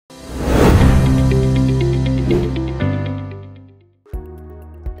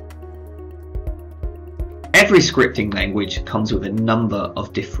Every scripting language comes with a number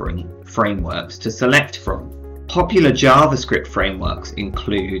of different frameworks to select from. Popular JavaScript frameworks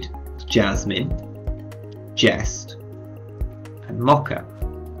include Jasmine, Jest, and Mocha.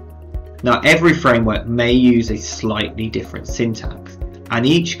 Now, every framework may use a slightly different syntax, and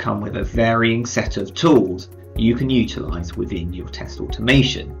each come with a varying set of tools you can utilize within your test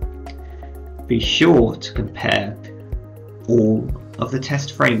automation. Be sure to compare all of the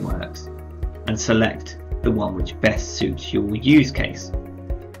test frameworks and select the one which best suits your use case.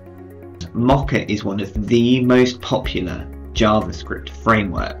 Mocha is one of the most popular JavaScript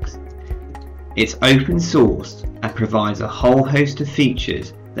frameworks. It's open source and provides a whole host of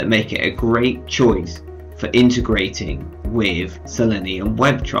features that make it a great choice for integrating with Selenium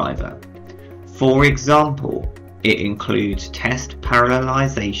WebDriver. For example, it includes test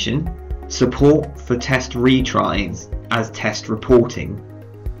parallelization, support for test retries as test reporting.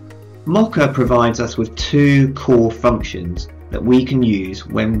 Mocha provides us with two core functions that we can use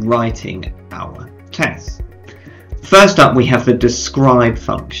when writing our tests. First up, we have the describe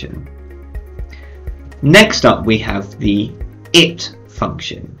function. Next up, we have the it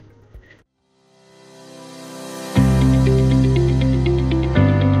function.